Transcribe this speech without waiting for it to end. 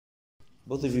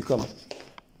Both of you come.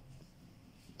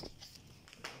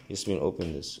 Yasmin,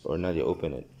 open this. Or Nadia,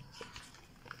 open it.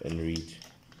 And read.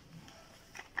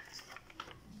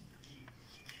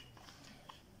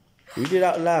 Read it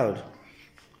out loud.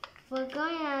 We're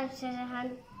going on a treasure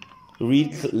hunt.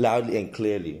 Read loudly and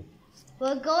clearly.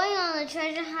 We're going on a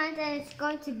treasure hunt and it's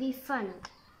going to be fun.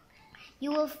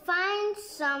 You will find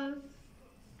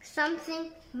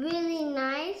something really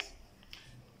nice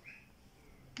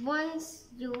once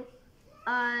you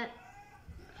are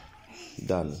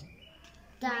Done.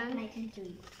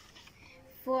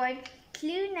 For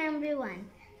clue number 1,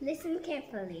 listen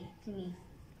carefully to me.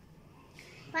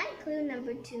 Find clue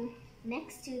number 2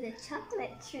 next to the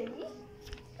chocolate tree.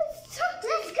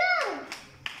 Let's go!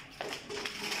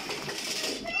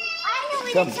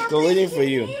 Come, we're waiting for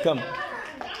you. Come.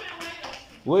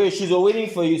 Where is she? We're waiting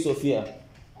for you, Sophia.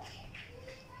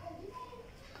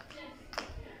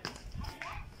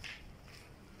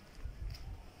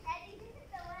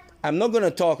 I'm not going to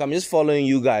talk. I'm just following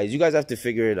you guys. You guys have to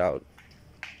figure it out.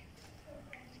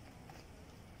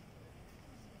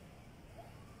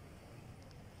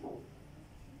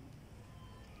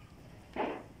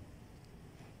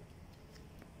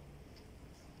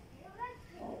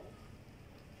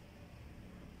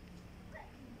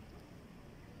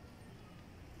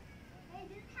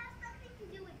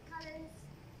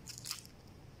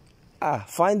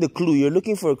 Find the clue. You're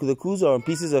looking for the clues are on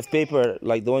pieces of paper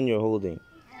like the one you're holding.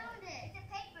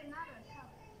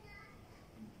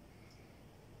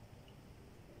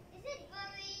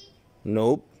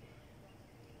 Nope.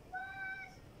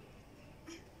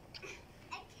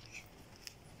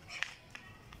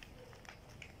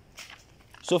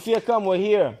 Sophia, come, we're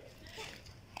here.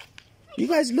 You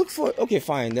guys look for... Okay,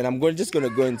 fine. Then I'm just going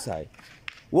to go inside.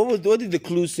 What did the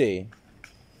clue say?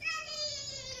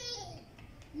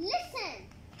 Listen.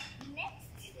 Next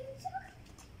to the chocolate.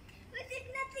 But there's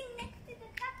nothing next to the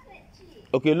chocolate tree.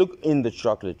 Okay, look in the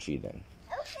chocolate tree then.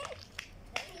 Okay.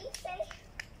 Let me say.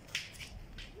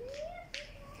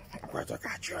 Where's the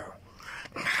catcher?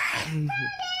 Where is it?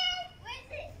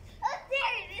 Oh,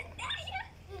 there it is. Come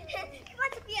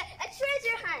on, Sophia. A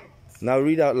treasure hunt. Now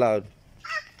read out loud. I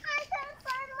can't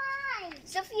find mine.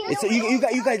 Sophia. It's, you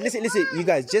guys, listen. You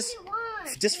guys, just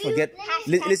forget.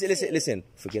 Listen.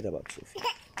 Forget about Sophia.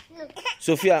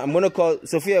 Sophia, I'm gonna call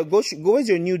Sophia. Go. Where's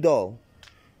your new doll?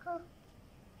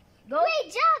 Great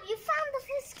job! You found the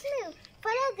first clue.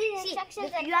 Follow the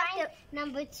instructions and find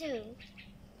number 2.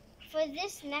 For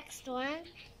this next one,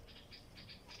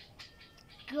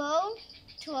 go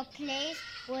to a place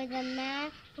where the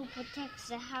man who protects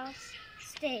the house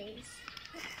stays.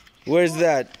 Where's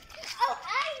that? Oh,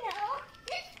 I know.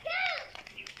 Let's go.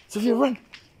 Sophia, run.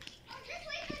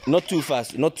 Not too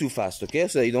fast, okay?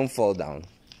 So you don't fall down.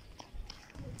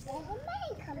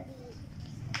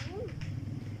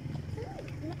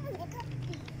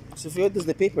 Sophia, what does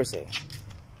the paper say?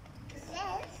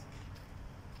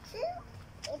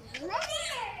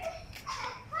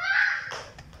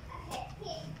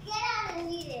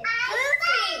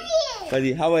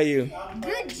 Buddy, how are you?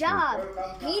 Good job.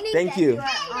 Meaning Thank that you. You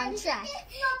are on track.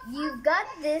 You've got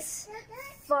this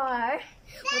far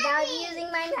without using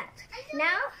my map.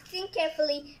 Now think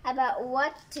carefully about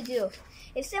what to do.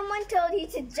 If someone told you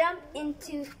to jump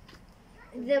into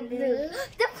the blue,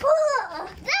 the pool,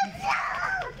 the pool.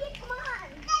 Okay, come on.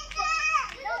 The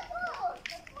pool.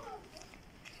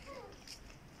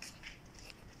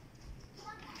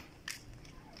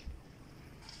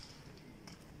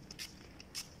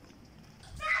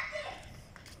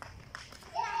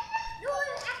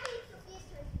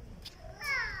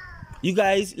 You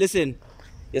guys, listen.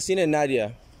 Yasmin and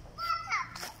Nadia.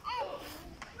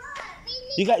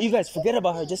 You guys, forget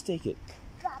about her. Just take it.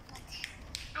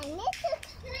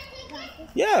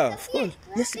 Yeah, of course.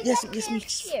 Yes.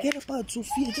 Just forget about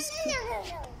Sophia. Just.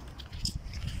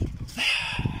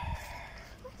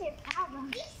 What's your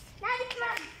problem? Nadia, come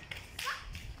on.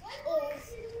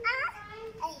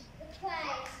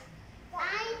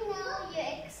 I know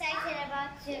you're excited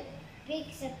about your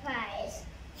big surprise.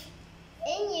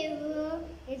 In your room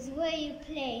is where you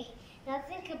play. Now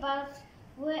think about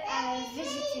where our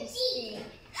visitors stay.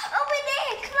 Over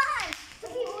there, come on.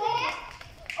 Okay, where?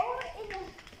 Over in the...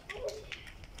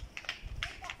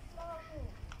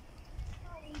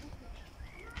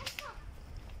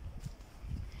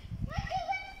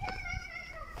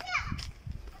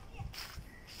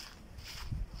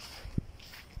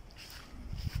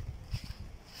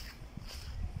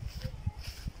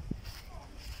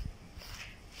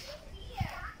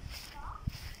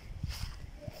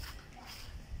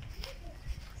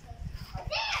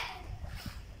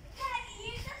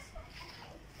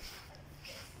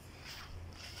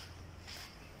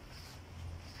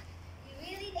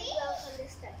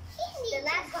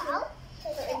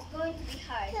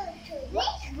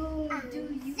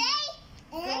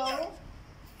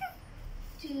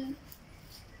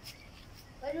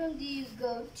 do you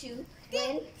go to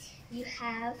when you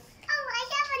have I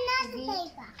have another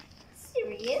paper.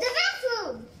 serious? The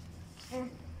bathroom.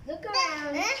 Look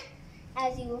around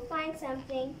as you will find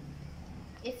something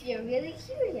if you're really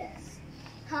curious.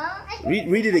 Huh?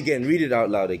 Read it again. Read it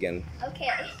out loud again. Okay.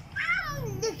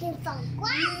 I'm looking for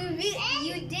grass.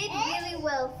 You did really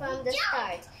well from the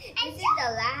start. This is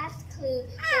the last clue,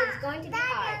 so it's going to be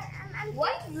hard.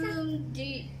 What room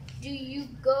do you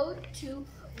go to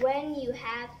when you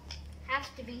have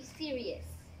to be serious?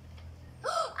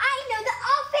 I know, the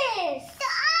office! The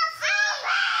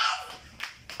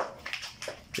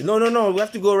office! No. We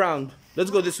have to go around.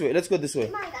 Let's go this way. Come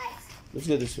on, guys. Let's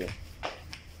go this way.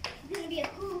 It's going to be a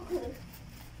cool clue.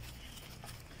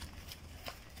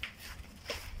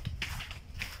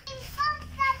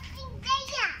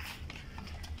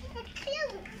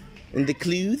 And the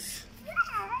clues?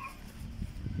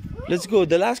 Let's go.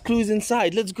 The last clue is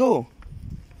inside. Let's go.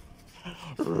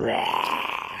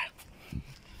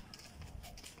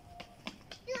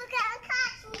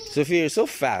 Sophia, you're so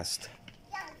fast.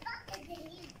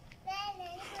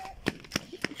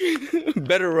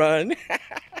 Better run.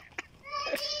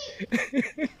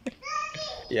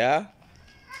 Yeah?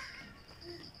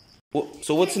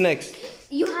 So what's next?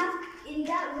 You have in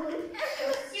that room,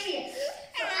 serious.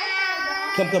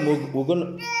 Come. We're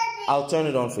gonna. I'll turn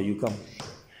it on for you. Come.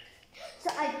 So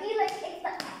I feel like it's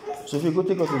the office. Sophia, go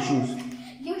take off your shoes.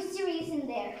 You're serious in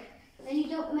there, and you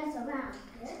don't mess around.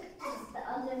 This is the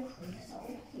other clue.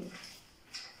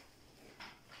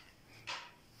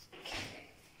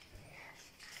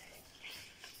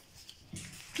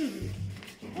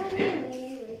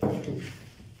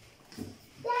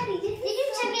 Daddy, did you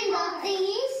check in the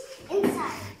thingies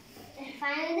inside and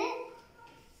find it?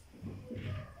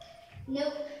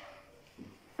 Nope.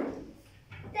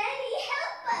 Daddy,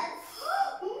 help us!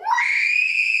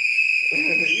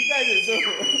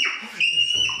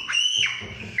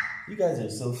 You guys are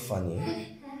so funny.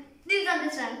 Who's on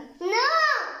this one? No!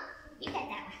 You got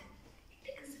that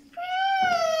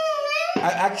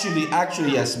one.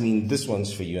 Actually, Yasmin, this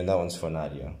one's for you and that one's for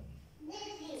Nadia.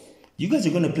 You guys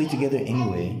are gonna play together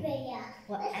anyway.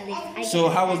 Well, at least I So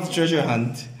how was the treasure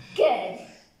hunt? Good.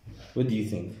 What do you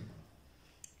think?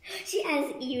 She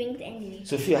has earrings anyway.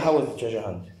 Sophia, how was the treasure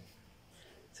hunt?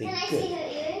 Say Can I good. see her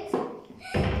earrings?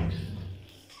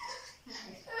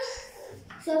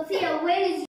 Sophia, where is